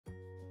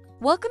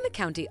Welcome to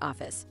County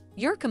Office,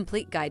 your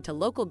complete guide to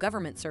local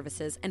government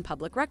services and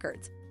public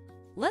records.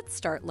 Let's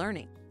start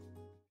learning.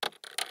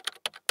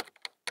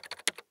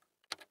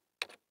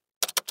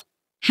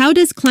 How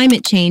does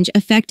climate change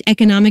affect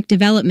economic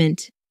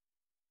development?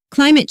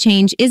 Climate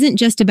change isn't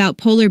just about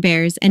polar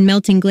bears and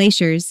melting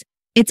glaciers,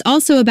 it's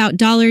also about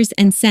dollars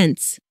and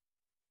cents.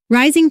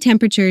 Rising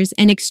temperatures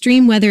and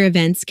extreme weather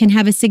events can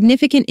have a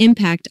significant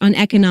impact on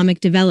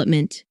economic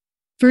development.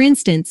 For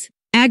instance,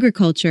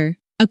 agriculture,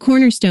 a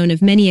cornerstone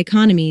of many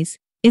economies,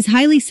 is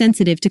highly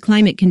sensitive to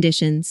climate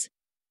conditions.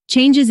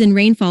 Changes in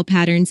rainfall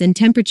patterns and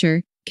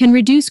temperature can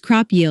reduce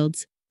crop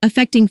yields,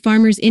 affecting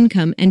farmers'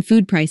 income and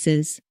food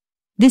prices.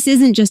 This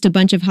isn't just a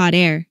bunch of hot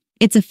air,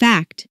 it's a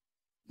fact.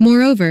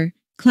 Moreover,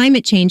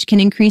 climate change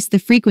can increase the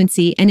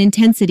frequency and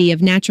intensity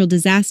of natural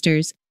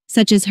disasters,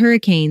 such as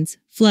hurricanes,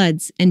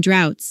 floods, and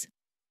droughts.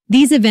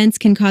 These events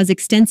can cause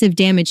extensive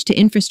damage to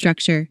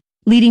infrastructure,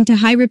 leading to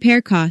high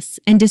repair costs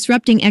and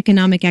disrupting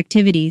economic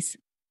activities.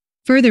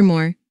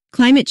 Furthermore,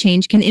 climate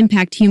change can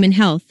impact human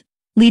health,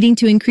 leading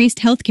to increased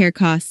healthcare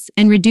costs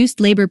and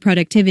reduced labor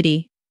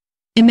productivity.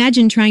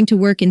 Imagine trying to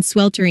work in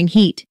sweltering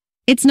heat.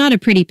 It's not a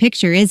pretty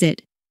picture, is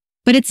it?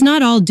 But it's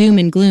not all doom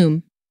and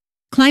gloom.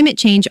 Climate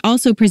change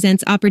also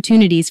presents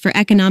opportunities for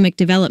economic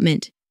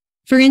development.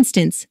 For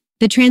instance,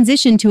 the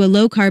transition to a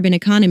low-carbon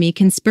economy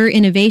can spur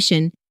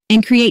innovation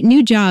and create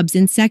new jobs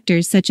in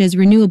sectors such as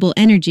renewable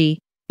energy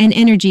and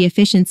energy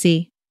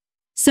efficiency.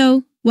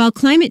 So, while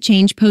climate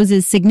change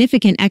poses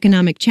significant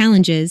economic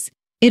challenges,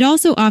 it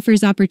also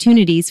offers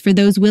opportunities for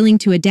those willing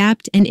to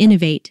adapt and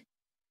innovate.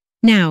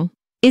 Now,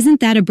 isn't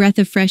that a breath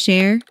of fresh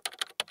air?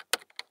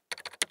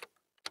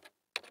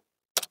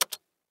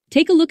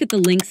 Take a look at the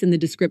links in the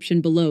description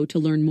below to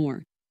learn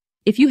more.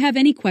 If you have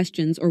any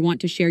questions or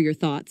want to share your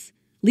thoughts,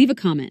 leave a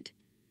comment.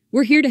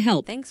 We're here to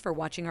help. Thanks for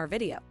watching our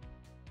video.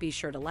 Be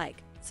sure to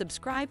like,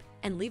 subscribe,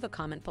 and leave a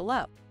comment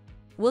below.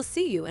 We'll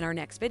see you in our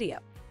next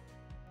video.